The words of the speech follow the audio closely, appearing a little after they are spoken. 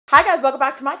Hi guys, welcome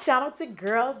back to my channel. It's your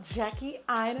girl, Jackie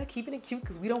Ina, keeping it cute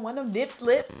because we don't want no nip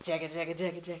slips. Earlier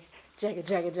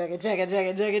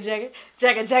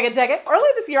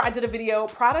this year, I did a video,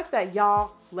 products that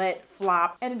y'all let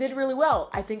flop, and it did really well.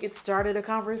 I think it started a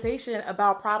conversation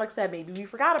about products that maybe we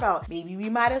forgot about, maybe we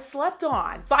might have slept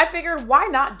on. So I figured, why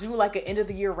not do like an end of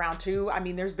the year round two? I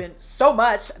mean, there's been so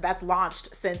much that's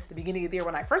launched since the beginning of the year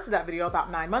when I first did that video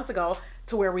about 9 months ago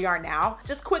to where we are now.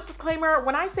 Just quick disclaimer,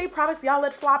 when I say products y'all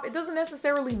let flop, it doesn't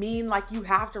necessarily mean like you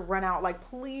have to run out. Like,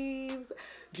 please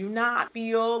do not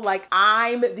feel like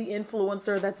I'm the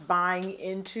influencer that's buying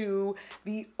into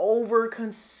the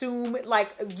overconsume.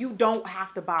 Like, you don't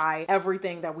have to buy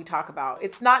everything that we talk about.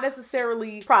 It's not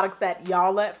necessarily products that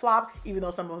y'all let flop, even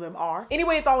though some of them are.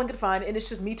 Anyway, it's all in good fun, and it's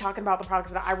just me talking about the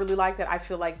products that I really like that I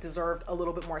feel like deserved a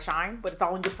little bit more shine, but it's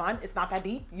all in good fun. It's not that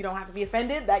deep. You don't have to be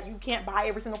offended that you can't buy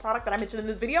every single product that I mentioned in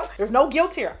this video. There's no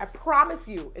guilt here. I promise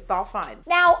you, it's all fun.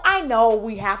 Now, I know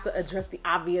we have to address the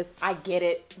obvious. I get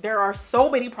it. There are so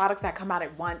many products that come out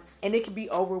at once and it can be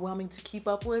overwhelming to keep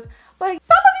up with, but some of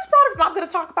these products I'm gonna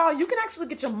talk about, you can actually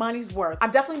get your money's worth. I'm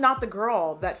definitely not the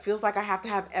girl that feels like I have to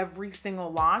have every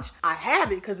single launch. I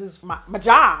have it because it's my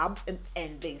job and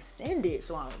they send it,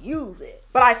 so I don't use it.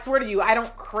 But I swear to you, I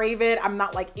don't crave it. I'm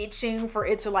not like itching for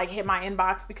it to like hit my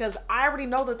inbox because I already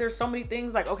know that there's so many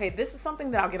things like, okay, this is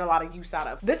something that I'll get a lot of use out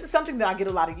of. This is something that I'll get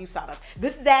a lot of use out of.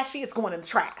 This is ashy, it's going in the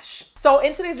trash. So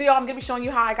in today's video, I'm gonna be showing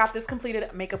you how I got this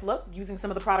completed makeup look using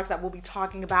some of the products that we'll be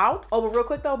talking about. Oh, but real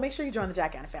quick though, make sure you join the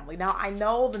Jackie Ina family. Now, I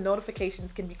know the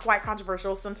notifications can be quite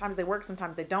controversial. Sometimes they work,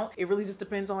 sometimes they don't. It really just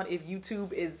depends on if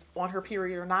YouTube is on her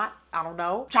period or not. I don't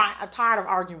know. I'm tired of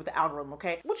arguing with the algorithm,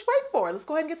 okay? What you waiting for? Let's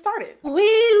go ahead and get started.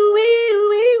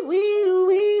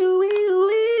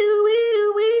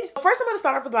 First, I'm gonna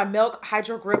start off with my Milk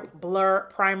Hydro Grip Blur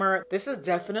Primer. This is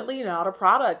definitely not a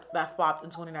product that flopped in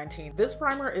 2019. This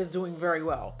primer is doing very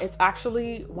well. It's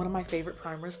actually one of my favorite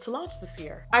primers to launch this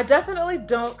year. I definitely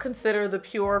don't consider the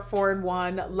Pure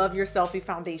 4-in-1 Love Your Selfie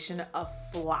Foundation a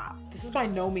flop. This is by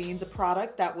no means a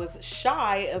product that was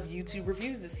shy of YouTube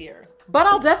reviews this year. But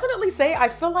I'll definitely say I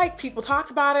feel like people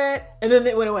talked about it and then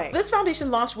it went away. This foundation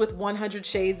launched with 100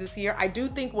 shades this year. I do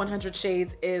think 100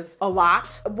 shades is a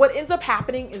lot. What ends up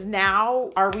happening is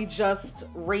now, are we just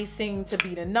racing to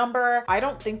beat a number? I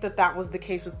don't think that that was the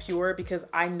case with Pure because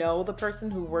I know the person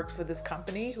who worked for this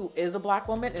company who is a Black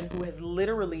woman and who has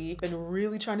literally been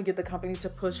really trying to get the company to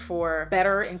push for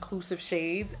better inclusive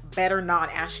shades, better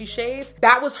non-ashy shades.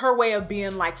 That was her way of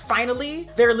being like, finally,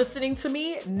 they're listening to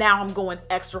me. Now I'm going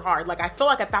extra hard. Like, I feel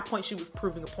like at that point she was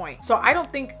proving a point. So I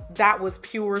don't think that was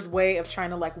Pure's way of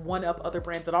trying to like one up other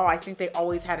brands at all. I think they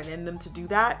always had it in them to do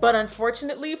that. But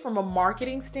unfortunately, from a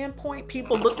marketing standpoint,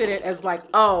 people looked at it as like,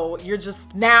 oh, you're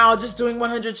just now just doing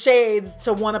 100 shades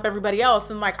to one up everybody else.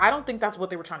 And like, I don't think that's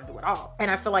what they were trying to do at all. And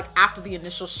I feel like after the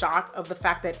initial shock of the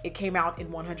fact that it came out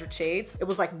in 100 shades, it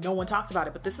was like no one talked about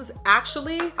it. But this is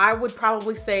actually, I would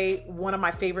probably say, one of my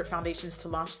favorite foundations to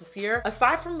launch this year.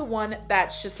 Aside from the one that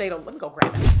Shiseido, let me go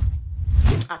grab it.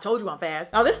 I told you I'm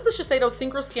fast. Now this is the Shiseido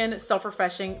Synchro Skin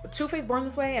Self-Refreshing. Too Faced Born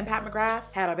This Way and Pat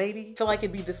McGrath had a baby. Feel like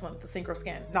it'd be this one with the Synchro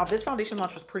Skin. Now this foundation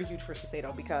launch was pretty huge for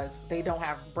Shiseido because they don't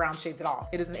have brown shades at all.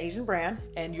 It is an Asian brand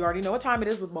and you already know what time it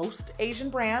is with most Asian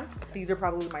brands. These are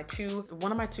probably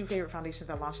one of my two favorite foundations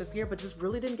that launched this year, but just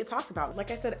really didn't get talked about.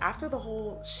 Like I said, after the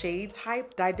whole shades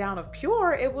hype died down of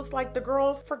Pure, it was like the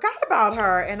girls forgot about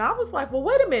her. And I was like, well,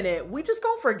 wait a minute. We just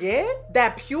gonna forget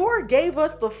that Pure gave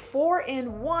us the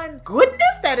 4-in-1 goodness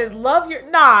that is Love Your,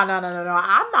 no.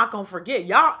 I'm not gonna forget.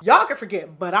 Y'all can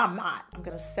forget, but I'm not. I'm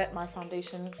gonna set my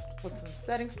foundation with some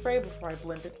setting spray before I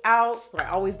blend it out. What I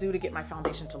always do to get my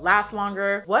foundation to last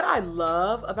longer. What I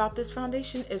love about this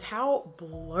foundation is how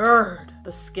blurred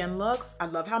the skin looks. I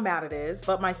love how matte it is,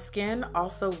 but my skin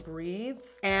also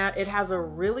breathes and it has a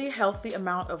really healthy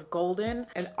amount of golden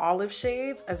and olive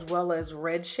shades as well as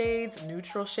red shades,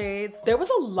 neutral shades. There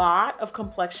was a lot of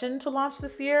complexion to launch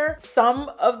this year. Some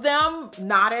of them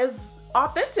not as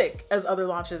authentic as other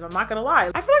launches, I'm not gonna lie.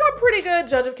 I feel like I'm a pretty good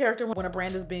judge of character when a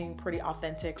brand is being pretty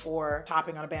authentic or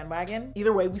hopping on a bandwagon.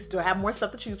 Either way, we still have more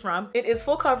stuff to choose from. It is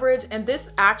full coverage and this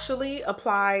actually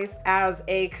applies as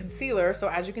a concealer. So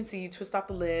as you can see, you twist off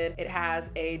the lid, it has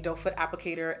a doe foot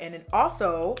applicator and it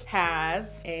also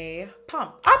has a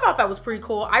pump. I thought that was pretty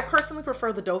cool. I personally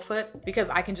prefer the doe foot because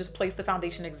I can just place the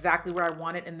foundation exactly where I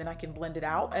want it and then I can blend it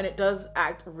out. And it does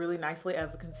act really nicely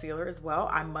as a concealer as well,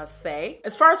 I must say.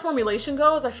 As far as formulation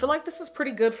goes, I feel like this is pretty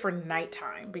good for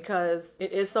nighttime because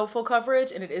it is so full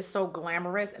coverage and it is so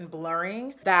glamorous and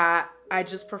blurring that I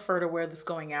just prefer to wear this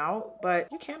going out, but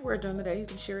you can wear it during the day. You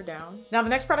can sheer it down. Now, the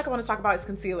next product I want to talk about is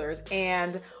concealers,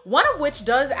 and one of which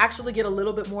does actually get a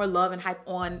little bit more love and hype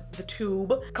on the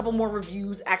tube. A couple more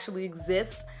reviews actually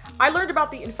exist. I learned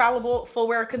about the Infallible Full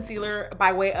Wear Concealer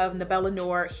by way of Nabella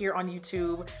Noor here on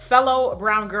YouTube, fellow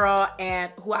brown girl,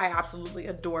 and who I absolutely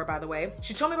adore, by the way.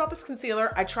 She told me about this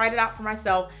concealer. I tried it out for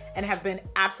myself and have been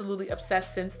absolutely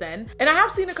obsessed since then. And I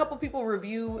have seen a couple people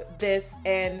review this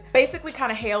and basically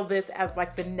kind of hail this as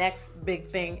like the next big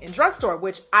thing in drugstore,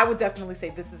 which I would definitely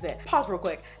say this is it. Pause real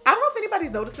quick. I don't know if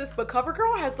anybody's noticed this, but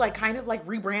CoverGirl has like kind of like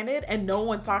rebranded and no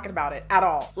one's talking about it at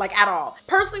all, like at all.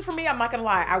 Personally for me, I'm not gonna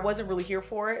lie, I wasn't really here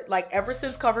for it. Like ever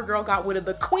since CoverGirl got rid of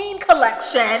the Queen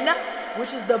collection,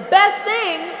 which is the best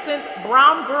thing since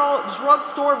Brown Girl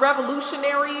Drugstore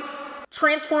Revolutionary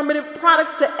transformative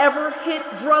products to ever hit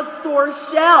drugstore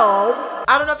shelves.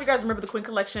 I don't know if you guys remember the Queen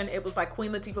collection. It was like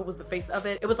Queen Latifah was the face of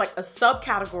it. It was like a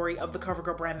subcategory of the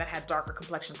CoverGirl brand that had darker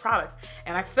complexion products.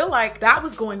 And I feel like that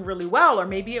was going really well, or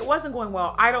maybe it wasn't going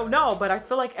well. I don't know, but I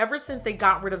feel like ever since they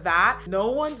got rid of that, no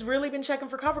one's really been checking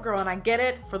for CoverGirl. And I get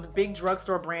it, for the big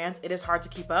drugstore brands, it is hard to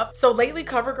keep up. So lately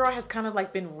CoverGirl has kind of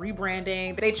like been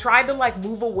rebranding. They tried to like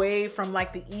move away from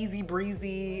like the easy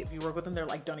breezy. If you work with them, they're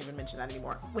like, don't even mention that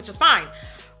anymore, which is fine.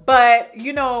 But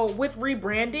you know, with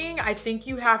rebranding, I think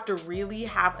you have to really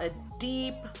have a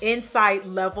deep insight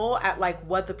level at like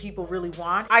what the people really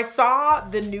want. I saw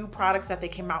the new products that they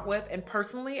came out with, and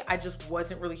personally, I just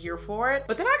wasn't really here for it.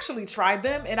 But then I actually tried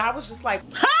them and I was just like,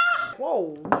 ha!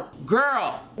 Whoa.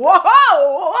 Girl. Whoa!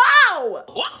 Whoa!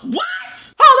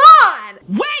 What? Hold on!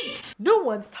 Wait! No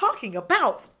one's talking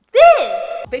about this.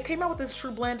 They came out with this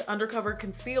True Blend Undercover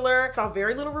Concealer. Saw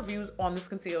very little reviews on this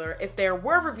concealer. If there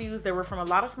were reviews, they were from a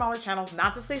lot of smaller channels.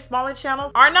 Not to say smaller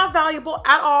channels are not valuable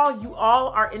at all. You all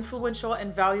are influential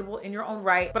and valuable in your own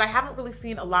right, but I haven't really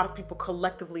seen a lot of people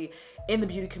collectively in the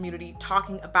beauty community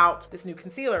talking about this new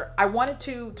concealer. I wanted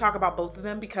to talk about both of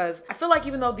them because I feel like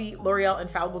even though the L'Oreal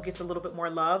Infallible gets a little bit more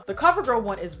love, the CoverGirl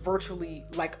one is virtually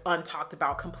like untalked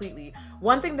about completely.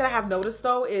 One thing that I have noticed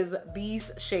though is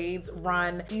these shades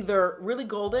run either really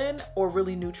golden or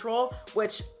really neutral,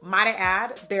 which might I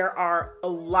add, there are a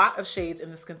lot of shades in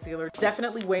this concealer,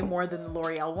 definitely way more than the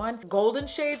L'Oreal one. Golden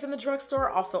shades in the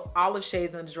drugstore, also olive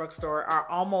shades in the drugstore are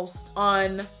almost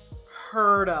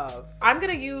unheard of. I'm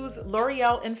gonna use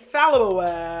L'Oreal Infallible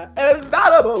Wear.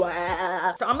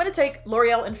 So I'm gonna take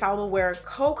L'Oreal Infallible Wear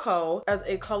Cocoa as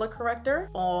a color corrector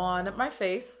on my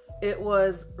face. It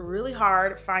was really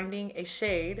hard finding a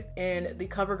shade in the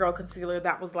CoverGirl concealer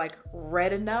that was like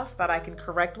red enough that I can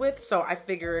correct with. So I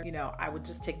figured, you know, I would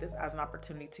just take this as an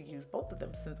opportunity to use both of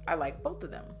them since I like both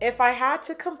of them. If I had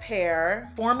to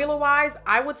compare formula wise,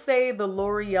 I would say the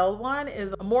L'Oreal one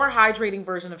is a more hydrating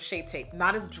version of Shape Tape.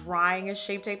 Not as drying as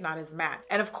Shape Tape, not as matte.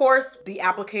 And of course, the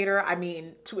applicator, I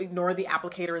mean, to ignore the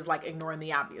applicator is like ignoring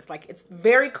the obvious. Like it's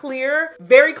very clear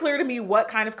to me what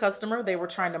kind of customer they were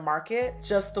trying to market,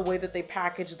 just the way that they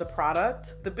package the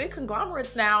product. The big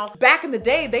conglomerates now, back in the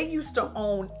day, they used to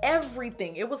own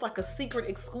everything. It was like a secret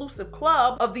exclusive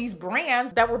club of these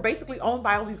brands that were basically owned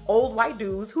by all these old white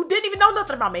dudes who didn't even know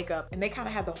nothing about makeup. And they kind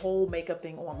of had the whole makeup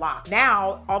thing on lock.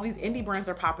 Now, all these indie brands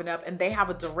are popping up and they have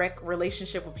a direct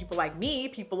relationship with people like me,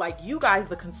 people like you guys,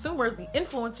 the consumers, the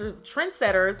influencers, the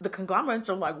trendsetters. The conglomerates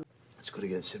are like, it's got to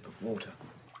get a sip of water.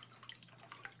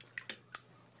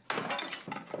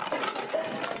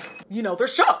 you know, they're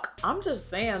shook. I'm just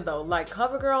saying though, like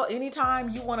CoverGirl, anytime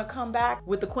you want to come back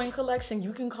with the Queen collection,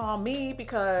 you can call me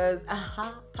because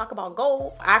talk about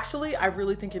gold. Actually, I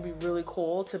really think it'd be really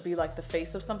cool to be like the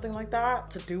face of something like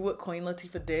that, to do what Queen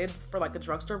Latifah did for like a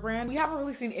drugstore brand. We haven't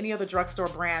really seen any other drugstore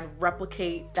brand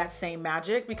replicate that same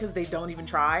magic because they don't even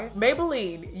try.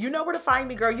 Maybelline, you know where to find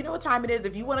me, girl. You know what time it is.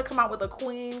 If you want to come out with a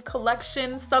Queen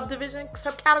collection subdivision,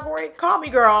 subcategory, call me,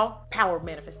 girl. Power of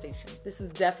manifestation. This is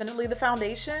definitely the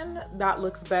foundation that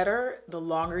looks better the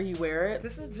longer you wear it.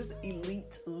 This is just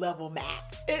elite level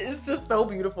matte. It is just so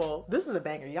beautiful. This is a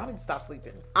banger. Y'all need to stop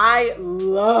sleeping. I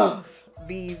love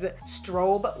these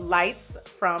strobe lights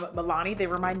from Milani. They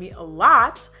remind me a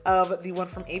lot of the one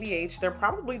from ABH. They're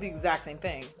probably the exact same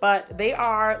thing, but they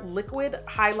are liquid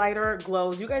highlighter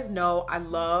glows. You guys know I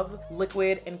love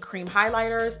liquid and cream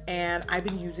highlighters, and I've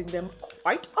been using them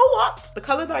quite a lot. The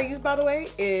color that I use, by the way,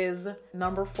 is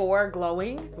number 4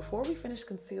 glowing. Before we finish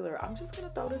concealer, I'm just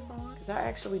gonna throw this on because I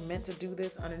actually meant to do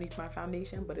this underneath my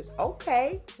foundation, but it's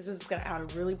okay. It's just gonna add a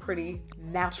really pretty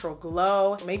natural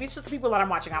glow. Maybe it's just the people that I'm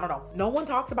watching, I don't know. No one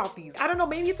talks about these. I don't know,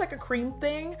 maybe it's like a cream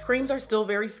thing. Creams are still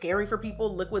very scary for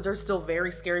people. Liquids are still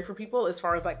very scary for people as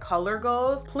far as like color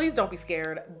goes. Please don't be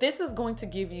scared. This is going to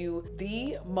give you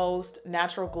the most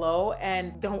natural glow,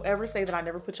 and don't ever say that I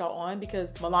never put y'all on,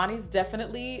 because Milani's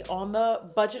definitely on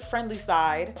the budget friendly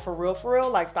side. For real,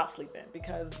 like stop sleeping,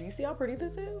 because do you see how pretty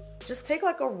this is? Just take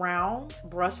like a round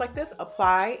brush like this,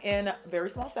 apply in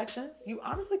very small sections. You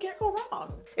honestly can't go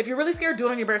wrong. If you're really scared, do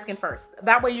it on your bare skin first.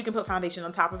 That way you can put foundation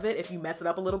on top of it if you mess it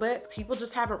up a little bit. People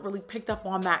just haven't really picked up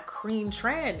on that cream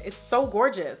trend. It's so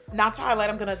gorgeous. Now to highlight,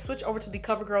 I'm gonna switch over to the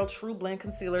CoverGirl True Blend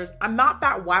Concealers. I'm not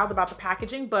that wild about the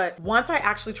packaging, but once I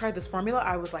actually tried this formula,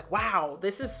 I was like, wow,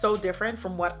 this is so different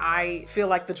from what I feel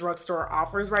like the drugstore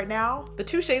offers right now. The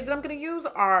two shades that I'm gonna use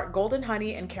are Golden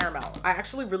Honey and Caramel. I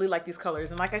actually really like these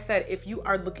colors. And like I said, if you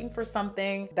are looking for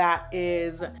something that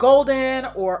is golden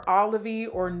or olivey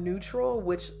or neutral,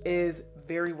 which is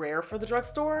very rare for the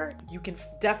drugstore, you can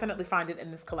definitely find it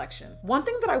in this collection. One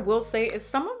thing that I will say is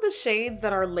some of the shades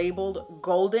that are labeled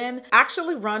golden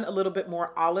actually run a little bit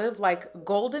more olive. Like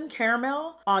Golden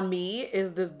Caramel on me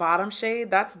is this bottom shade.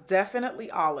 That's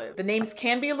definitely olive. The names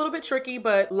can be a little bit tricky,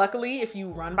 but luckily if you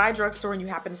run by a drugstore and you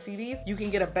happen to see these, you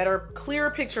can get a better, clearer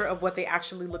picture of what they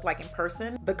actually look like in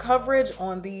person. The coverage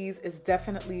on these is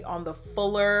definitely on the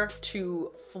fuller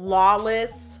to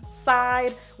flawless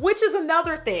side, which is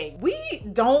another thing. We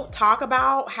don't talk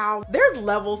about how there's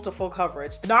levels to full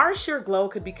coverage. NARS Sheer Glow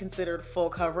could be considered full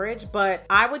coverage, but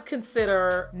I would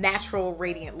consider Natural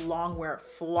Radiant Longwear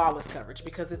flawless coverage,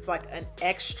 because it's like an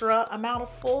extra amount of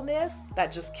fullness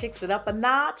that just kicks it up a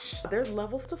notch. There's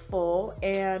levels to full,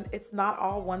 and it's not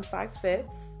all one size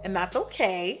fits, and that's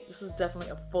okay. This is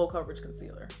definitely a full coverage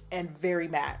concealer and very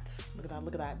matte. Look at that,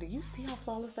 look at that. Do you see how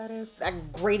flawless that is?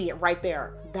 That gradient right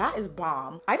there, that is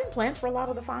bomb. I didn't plan for a lot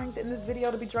of the finds in this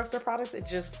video to be drugstore products.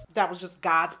 That was just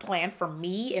God's plan for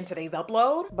me in today's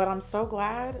upload. But I'm so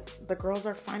glad the girls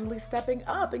are finally stepping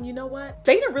up. And you know what?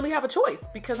 They didn't really have a choice,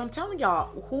 because I'm telling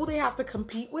y'all who they have to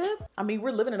compete with. I mean,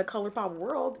 we're living in a ColourPop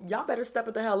world. Y'all better step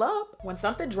it the hell up. When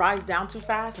something dries down too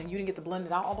fast and you didn't get to blend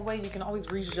it out all the way, you can always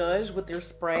rejudge with your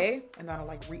spray, and that'll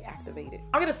like reactivate it.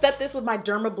 I'm gonna set this with my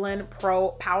Dermablend Pro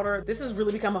powder. This has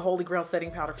really become a holy grail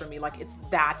setting powder for me. Like, it's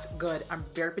that good. I'm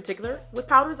very particular with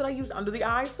powders that I use under the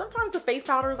eyes. Sometimes the face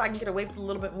powders I can get away with a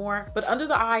little bit more, but under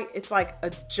the eye, it's like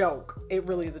a joke. It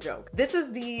really is a joke. This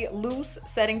is the loose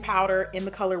setting powder in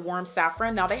the color Warm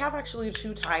Saffron. Now they have actually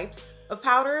two types of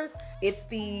powders. It's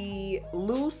the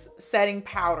loose setting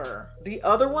powder. The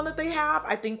other one that they have,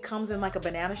 I think, comes in like a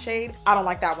banana shade. I don't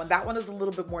like that one. That one is a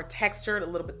little bit more textured, a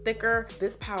little bit thicker.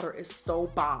 This powder is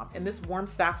so bomb. And this Warm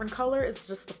Saffron color is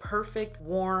just the perfect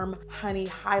warm honey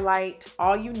highlight.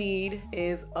 All you need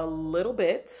is a little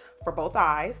bit for both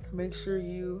eyes. Make sure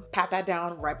you pat that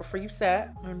down right before you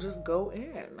set and just go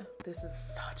in. This is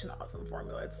such an awesome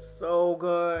formula. It's so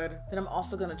good. Then I'm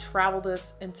also gonna travel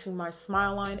this into my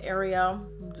smile line area.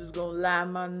 I'm just gonna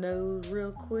line my nose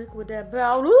real quick with that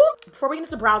powder. Before we get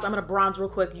into brows, I'm gonna bronze real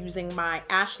quick using my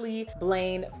Ashley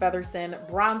Blaine Featherson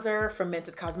bronzer from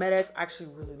Mented Cosmetics. I actually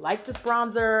really like this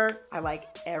bronzer. I like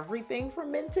everything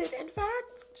from Mented, in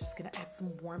fact. Just gonna add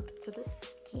some warmth to the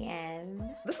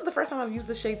skin. This is the first time I've used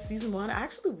the shade Season 1. I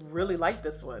actually really like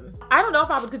this one. I don't know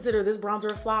if I would consider this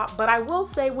bronzer a flop, but I will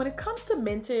say when it comes to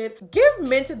Mented, give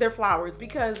Mented their flowers,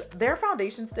 because their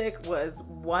foundation stick was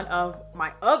one of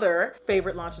my other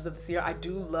favorite launches of this year. I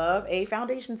do love a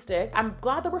foundation stick. I'm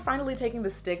glad that we're finally taking the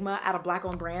stigma out of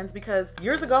Black-owned brands, because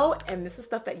years ago, and this is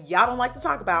stuff that y'all don't like to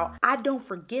talk about, I don't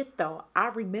forget though, I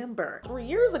remember 3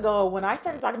 years ago when I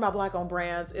started talking about Black-owned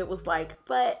brands, it was like,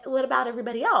 but what about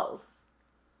everybody else?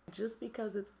 Just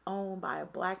because it's owned by a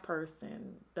Black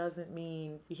person doesn't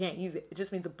mean you can't use it. It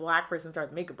just means a Black person starts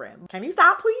to make a brand. Can you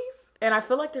stop, please? And I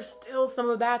feel like there's still some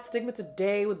of that stigma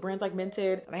today with brands like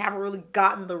Mented, and they haven't really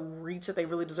gotten the reach that they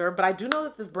really deserve. But I do know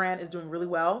that this brand is doing really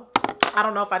well. I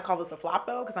don't know if I'd call this a flop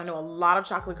though, because I know a lot of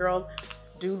chocolate girls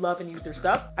do love and use their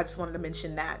stuff. I just wanted to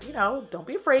mention that, you know, don't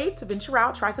be afraid to venture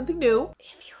out, try something new.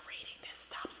 If you're reading this,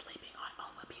 stop sleeping on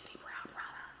Uoma Beauty brow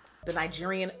products. The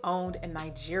Nigerian owned and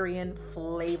Nigerian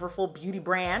flavorful beauty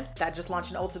brand that just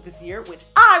launched in Ulta this year, which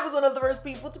I was one of the first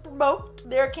people to promote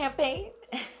their campaign.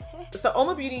 So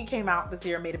Uoma Beauty came out this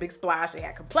year, made a big splash. They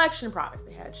had complexion products,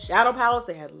 they had shadow palettes,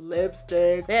 they had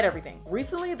lipsticks, they had everything.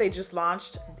 Recently, they just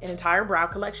launched an entire brow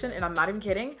collection, and I'm not even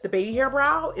kidding. The baby hair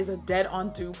brow is a dead on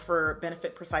dupe for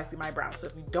Benefit Precisely My Brow. So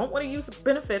if you don't want to use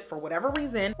Benefit for whatever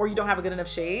reason, or you don't have a good enough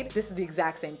shade, this is the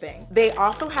exact same thing. They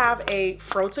also have a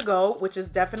Fro to Go, which is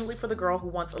definitely for the girl who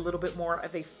wants a little bit more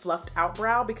of a fluffed out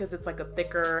brow, because it's like a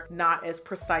thicker, not as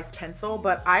precise pencil.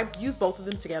 But I've used both of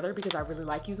them together because I really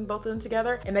like using both of them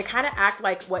together, and they kind kind of act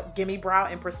like what Gimme Brow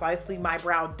and Precisely My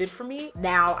Brow did for me.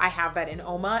 Now I have that in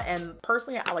uoma, and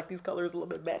personally I like these colors a little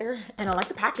bit better. And I like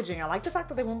the packaging. I like the fact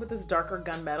that they went with this darker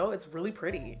gunmetal. It's really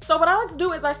pretty. So what I like to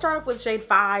do is I start off with shade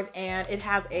 5, and it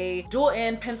has a dual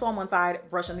end pencil on one side,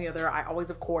 brush on the other. I always,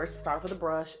 of course, start off with a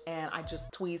brush, and I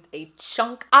just tweezed a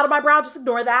chunk out of my brow. Just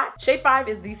ignore that. Shade 5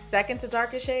 is the second to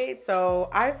darkest shade. So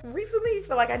I've recently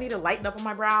feel like I need to lighten up on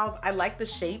my brows. I like the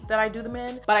shape that I do them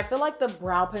in, but I feel like the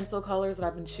brow pencil colors that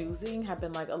I've been choosing have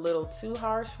been like a little too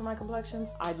harsh for my complexions.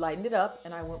 I lightened it up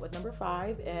and I went with number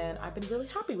 5, and I've been really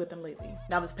happy with them lately.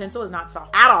 Now this pencil is not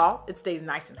soft at all. It stays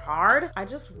nice and hard. I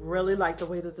just really like the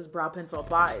way that this brow pencil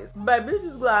applies. Baby, it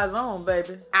just glides on,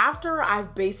 baby. After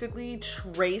I've basically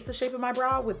traced the shape of my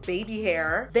brow with baby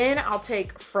hair, then I'll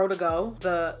take Frotigo,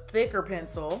 the thicker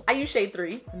pencil. I use shade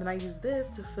 3, and then I use this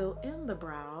to fill in the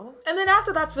brow. And then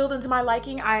after that's filled into my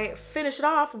liking, I finish it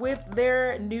off with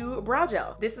their new brow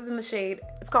gel. This is in the shade,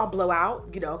 it's called Blowout,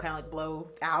 you know, kind of like blow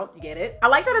out, you get it? I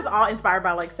like that it's all inspired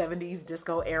by like 70s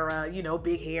disco era, you know,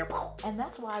 big hair. And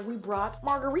that's why we brought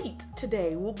Marguerite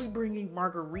today. We'll be bringing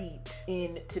Marguerite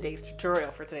in today's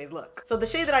tutorial for today's look. So the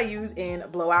shade that I use in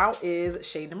Blowout is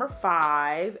shade number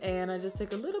 5. And I just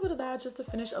take a little bit of that just to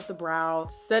finish up the brow,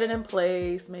 set it in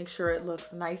place, make sure it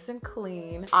looks nice and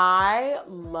clean. I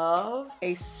love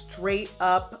a straight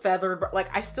up feathered,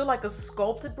 like I still like a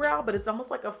sculpted brow, but it's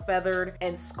almost like a feathered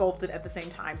and sculpted at the same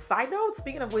time. Side note,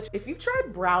 speaking of which, if you've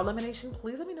tried brow lamination,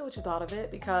 please let me know what you thought of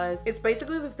it, because it's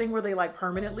basically this thing where they like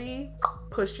permanently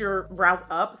push your brows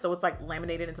up so it's like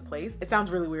laminated into place. It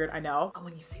sounds really weird, I know, but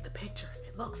when you see the pictures,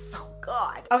 it looks so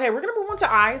good. Okay, we're gonna move on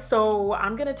to eyes. So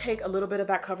I'm gonna take a little bit of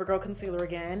that CoverGirl concealer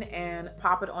again and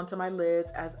pop it onto my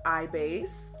lids as eye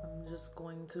base. I'm just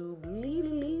going to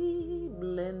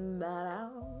blend that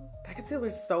out. That concealer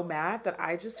is so matte that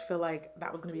I just feel like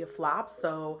that was gonna be a flop.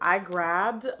 So I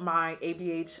grabbed my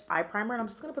ABH eye primer and I'm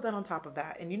just gonna put that on top of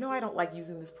that. And you know I don't like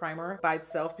using this primer by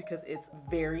itself because it's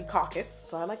very caucus.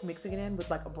 So I like mixing it in with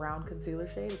like a brown concealer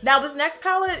shade. Now this next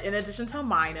palette, in addition to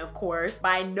mine, of course,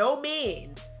 by no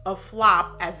means a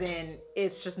flop as in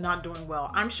it's just not doing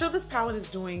well. I'm sure this palette is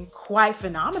doing quite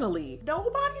phenomenally.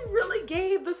 Nobody really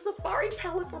gave the Safari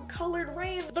palette from Colored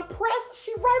Raine the press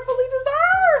she rightfully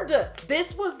deserved.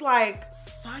 This was like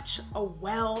such a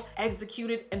well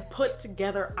executed and put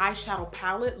together eyeshadow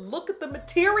palette. Look at the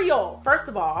material. First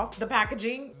of all, the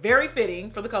packaging, very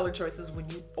fitting for the color choices when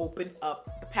you open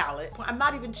up the palette. I'm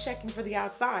not even checking for the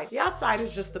outside. The outside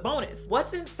is just the bonus.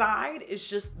 What's inside is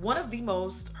just one of the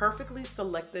most perfectly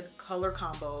selected color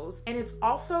combos, and it's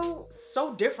also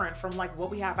so different from like what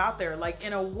we have out there. Like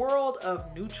in a world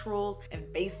of neutrals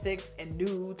and basics and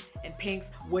nudes and pinks,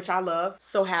 which I love,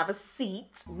 so have a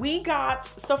seat. We got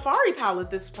Safari palette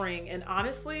this spring, and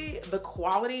honestly the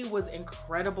quality was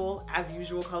incredible as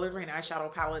usual. Colored Raine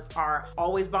eyeshadow palettes are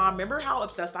always bomb. Remember how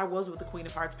obsessed I was with the Queen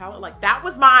of Hearts palette? Like that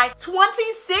was my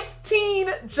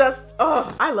 2016, just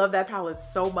I love that palette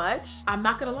so much. I'm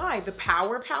not gonna lie, the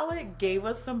Power palette gave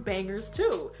us some bangers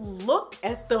too. Look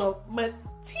at the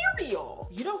material.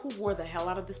 You know who wore the hell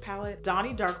out of this palette?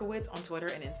 Donnie Darkowitz on Twitter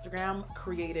and Instagram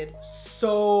created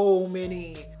so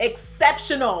many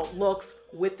exceptional looks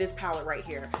with this palette right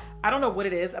here. I don't know what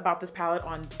it is about this palette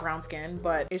on brown skin,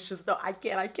 but it's just though I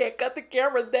can't cut the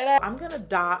cameras dead. I'm gonna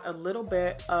dot a little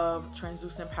bit of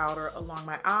translucent powder along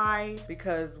my eye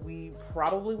because we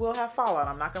probably will have fallout.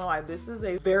 I'm not gonna lie, this is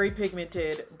a very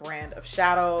pigmented brand of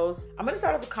shadows. I'm gonna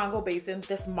start off with Congo Basin,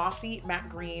 this mossy matte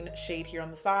green shade here on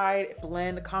the side.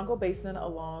 Blend Congo Basin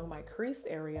along my crease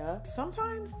area.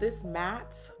 Sometimes this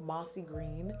matte mossy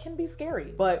green can be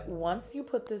scary, but once you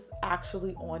put this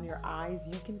actually on your eyes,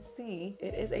 you can see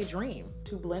it is a dream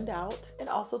to blend out and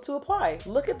also to apply.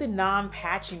 Look at the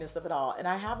non-patchiness of it all, and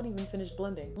I haven't even finished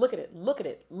blending. Look at it, look at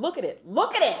it, look at it,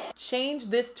 look at it. Change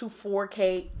this to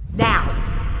 4K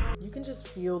now. You can just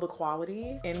feel the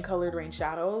quality in Colored Raine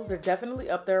shadows. They're definitely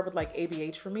up there with like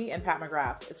ABH for me and Pat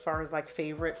McGrath as far as like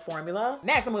favorite formula.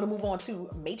 Next, I'm gonna move on to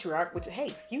Matriarch, which, hey,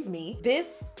 excuse me.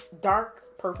 This dark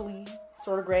purpley,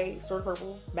 sort of gray, sort of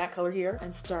purple, matte color here,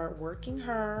 and start working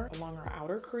her along her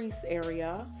outer crease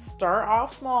area. Start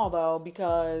off small though,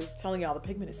 because I'm telling y'all, the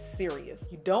pigment is serious.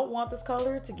 You don't want this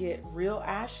color to get real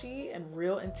ashy and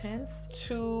real intense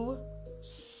too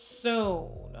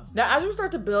soon. Now, as you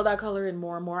start to build that color in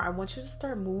more and more, I want you to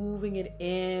start moving it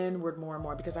inward more and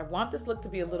more because I want this look to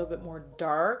be a little bit more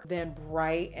dark than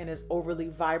bright and as overly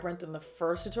vibrant than the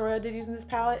first tutorial I did using this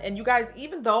palette. And you guys,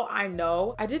 even though I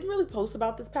know I didn't really post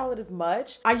about this palette as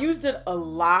much, I used it a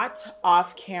lot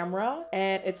off camera,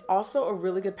 and it's also a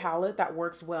really good palette that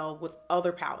works well with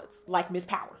other palettes like Miss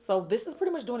Power. So this is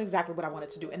pretty much doing exactly what I wanted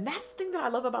to do. And that's the thing that I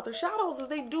love about their shadows is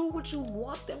they do what you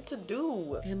want them to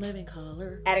do. In living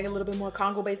color, adding a little bit more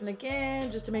Congo basing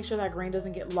again, just to make sure that grain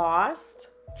doesn't get lost.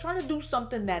 Trying to do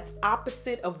something that's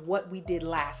opposite of what we did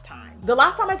last time. The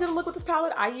last time I did a look with this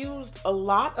palette, I used a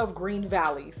lot of Green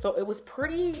Valley. So it was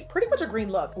pretty much a green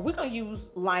look. We're gonna use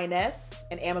Lioness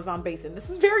and Amazon Basin. This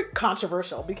is very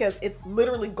controversial because it's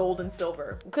literally gold and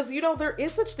silver. Because you know, there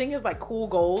is such thing as like cool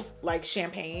golds, like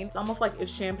champagne. It's almost like if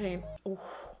champagne, ooh,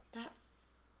 that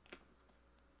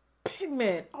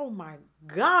pigment, oh my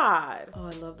God. Oh,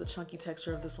 I love the chunky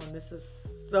texture of this one. This is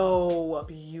so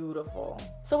beautiful.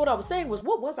 So what I was saying was,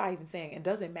 what was I even saying? And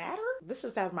does it matter? This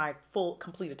just has my full,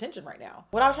 complete attention right now.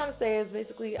 What I was trying to say is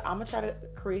basically, I'm gonna try to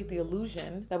create the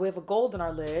illusion that we have a gold in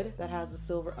our lid that has a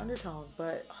silver undertone,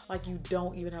 but like you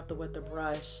don't even have to wet the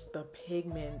brush. The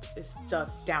pigment is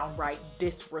just downright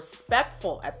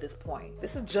disrespectful at this point.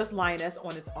 This is just Lioness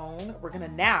on its own. We're gonna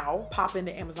now pop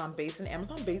into Amazon Basin.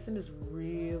 Amazon Basin is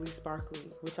really sparkly,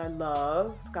 which I love.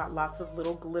 It's got lots of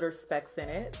little glitter specks in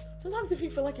it. Sometimes if you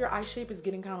feel like your eye shape is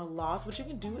getting kind of lost, what you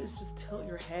can do is just tilt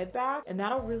your head back and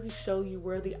that'll really show you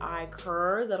where the eye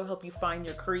curves. That'll help you find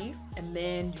your crease, and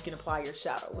then you can apply your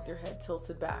shadow with your head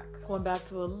tilted back. Going back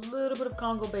to a little bit of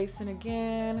Congo Basin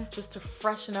again, just to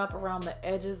freshen up around the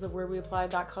edges of where we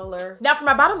applied that color. Now for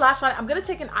my bottom lash line, I'm gonna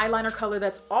take an eyeliner color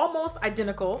that's almost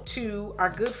identical to our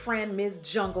good friend Ms.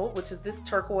 Jungle, which is this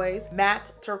turquoise,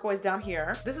 matte turquoise down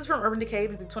here. This is from Urban Decay,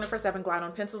 the 24/7 Glide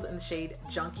On pencils in the shade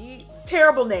Junkie.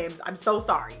 Terrible names, I'm so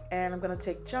sorry. And I'm gonna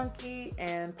take Junkie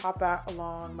and pop that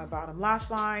along my bottom lash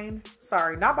line.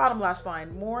 Sorry, not bottom lash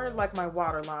line, more like my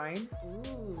waterline.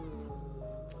 Ooh.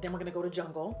 Then we're gonna go to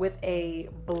Jungle with a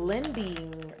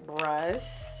blending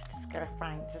brush. Just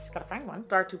gotta find one.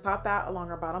 Start to pop that along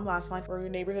our bottom lash line for your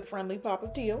neighborhood friendly pop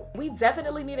of teal. We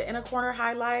definitely need an inner corner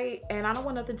highlight, and I don't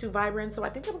want nothing too vibrant, so I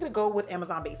think I'm gonna go with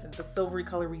Amazon Basin, the silvery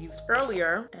color we used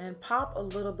earlier, and pop a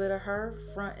little bit of her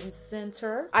front and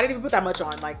center. I didn't even put that much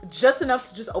on, like just enough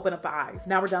to just open up the eyes.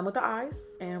 Now we're done with the eyes,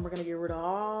 and we're gonna get rid of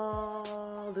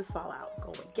all this fallout. Go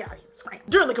away, get out of here, scram.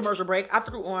 During the commercial break, I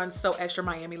threw on So Extra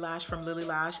Miami Lash from Lily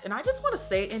Lash, and I just wanna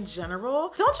say in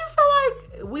general, don't you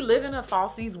feel like we live in a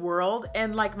falsies world?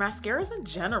 And like mascaras in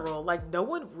general, like no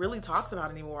one really talks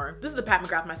about anymore. This is the Pat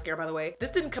McGrath mascara, by the way.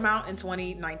 This didn't come out in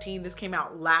 2019. This came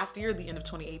out last year, the end of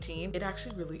 2018. It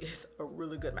actually really is a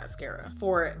really good mascara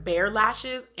for bare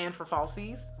lashes and for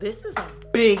falsies. This is a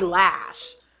big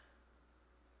lash.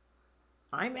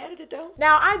 I'm mad at it though.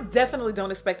 Now, I definitely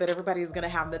don't expect that everybody is gonna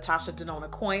have Natasha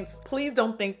Denona coins. Please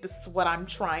don't think this is what I'm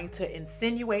trying to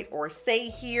insinuate or say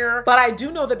here, but I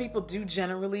do know that people do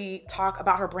generally talk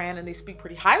about her brand and they speak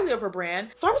pretty highly of her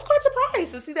brand. So I was quite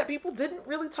surprised to see that people didn't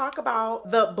really talk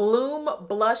about the Bloom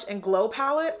Blush and Glow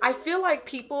palette. I feel like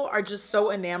people are just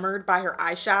so enamored by her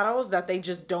eyeshadows that they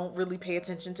just don't really pay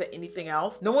attention to anything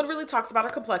else. No one really talks about her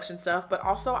complexion stuff, but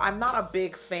also I'm not a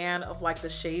big fan of like the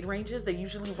shade ranges. They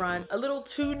usually run a little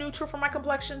too neutral for my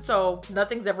complexion, so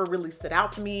nothing's ever really stood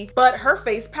out to me. But her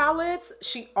face palettes,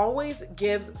 she always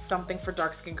gives something for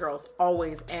dark skinned girls,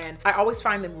 always, and I always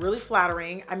find them really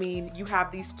flattering. I mean, you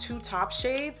have these two top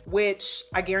shades, which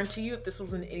I guarantee you if this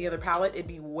was in any other palette, it'd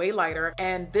be way lighter,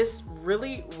 and this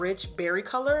really rich berry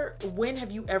color, when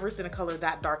have you ever seen a color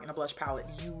that dark in a blush palette?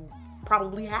 You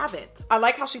probably haven't. I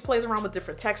like how she plays around with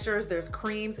different textures. There's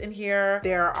creams in here.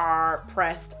 There are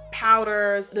pressed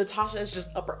powders. Natasha is just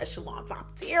upper echelon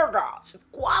top tier, girl. She's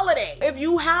quality. If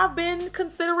you have been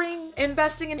considering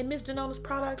investing in Ms. Denona's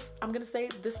products, I'm gonna say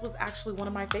this was actually one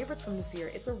of my favorites from this year.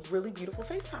 It's a really beautiful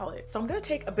face palette. So I'm gonna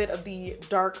take a bit of the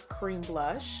dark cream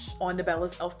blush on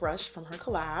Nabella's e.l.f. brush from her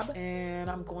collab, and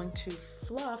I'm going to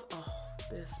fluff. Oh,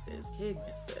 this is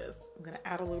pigment, sis. I'm gonna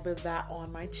add a little bit of that on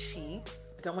my cheeks.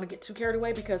 Don't want to get too carried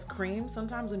away because cream,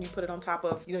 sometimes when you put it on top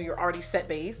of, you know, your already set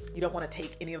base, you don't want to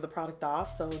take any of the product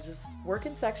off. So just work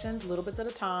in sections, little bits at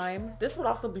a time. This would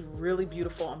also be really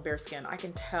beautiful on bare skin. I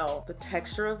can tell the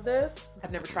texture of this.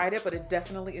 I've never tried it, but it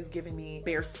definitely is giving me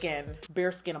bare skin,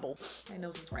 bare skinnable. My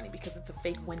nose is running because it's a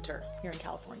fake winter here in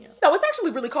California. No, it's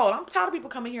actually really cold. I'm tired of people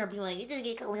coming here and being like, it's gonna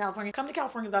get cold in California. Come to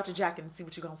California without your jacket and see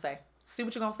what you're gonna say. See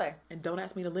what you're gonna say. And don't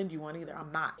ask me to lend you one either.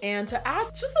 I'm not. And to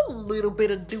add just a little bit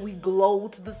of dewy glow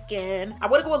to the skin, I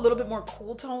want to go a little bit more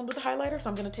cool tone with the highlighter. So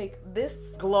I'm gonna take this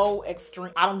Glow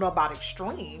Extreme. I don't know about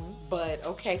extreme, but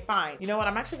okay, fine. You know what?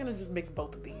 I'm actually gonna just mix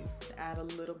both of these. Add a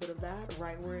little bit of that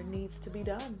right where it needs to be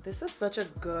done. This is such a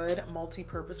good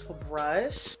multi-purposeful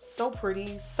brush. So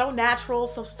pretty, so natural,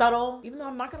 so subtle. Even though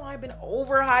I'm not gonna lie, I've been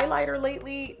over highlighter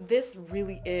lately, this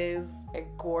really is a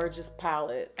gorgeous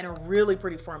palette and a really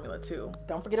pretty formula too.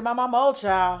 Don't forget about my mold,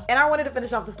 child. And I wanted to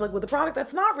finish off this look with a product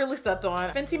that's not really slept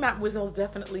on. Fenty Mattemoiselle's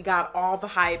definitely got all the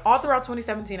hype all throughout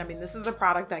 2017. I mean, this is a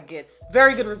product that gets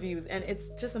very good reviews and it's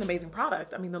just an amazing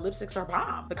product. I mean, the lipsticks are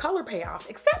bomb. The color payoff,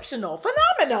 exceptional,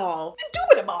 phenomenal,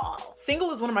 indubitable.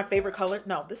 Single is one of my favorite colors.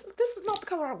 No, this is not the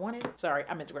color I wanted. Sorry,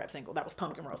 I meant to grab Single. That was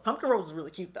Pumpkin Rose. Pumpkin Rose is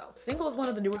really cute though. Single is one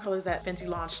of the newer colors that Fenty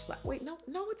launched. Like, wait, no,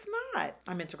 it's not.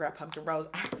 I meant to grab Pumpkin Rose.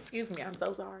 Excuse me, I'm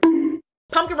so sorry.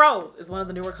 Pumpkin Rose is one of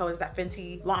the newer colors that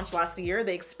Fenty launched last year.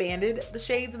 They expanded the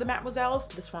shades of the Mattemoiselles.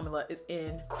 This formula is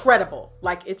incredible.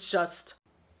 Like, it's just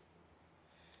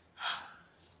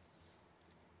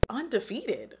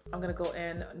undefeated. I'm gonna go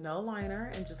in no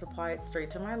liner and just apply it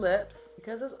straight to my lips.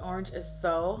 Because this orange is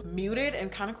so muted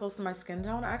and kind of close to my skin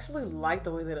tone, I actually like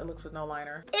the way that it looks with no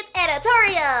liner. It's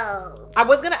editorial. I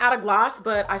was gonna add a gloss,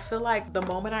 but I feel like the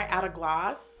moment I add a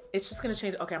gloss, it's just gonna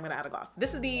change. Okay, I'm gonna add a gloss.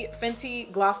 This is the Fenty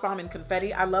Gloss Bomb in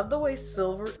Confetti. I love the way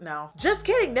silver, no, just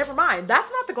kidding, never mind. That's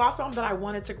not the gloss bomb that I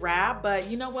wanted to grab, but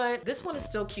you know what? This one is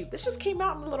still cute. This just came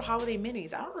out in the little holiday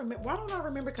minis. I don't remember, why don't I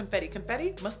remember Confetti?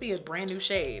 Confetti must be a brand new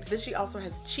shade. Then she also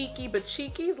has Cheeky, but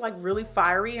Cheeky's like really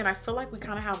fiery, and I feel like we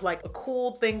kind of have like a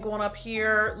cool thing going up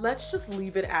here. Let's just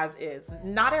leave it as is.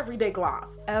 Not everyday gloss.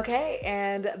 Okay,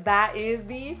 and that is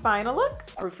the final look.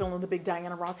 Are we feeling the big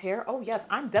Diana Ross hair? Oh yes,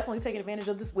 I'm definitely taking advantage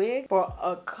of this wig for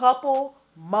a couple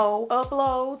more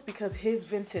uploads because his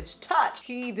vintage touch.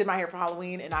 He did my hair for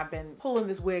Halloween and I've been pulling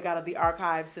this wig out of the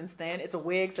archive since then. It's a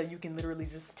wig, so you can literally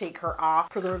just take her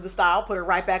off, preserve the style, put her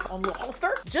right back on the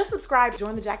holster. Just subscribe,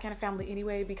 join the Jack Hanna family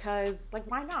anyway, because like,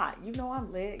 why not? You know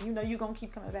I'm lit. You know you're gonna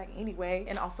keep coming back anyway.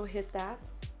 And also hit that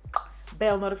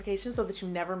bell notification so that you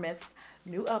never miss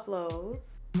new uploads.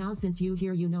 Now since you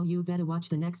here, you know you better watch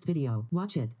the next video.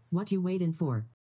 Watch it. What you waiting for?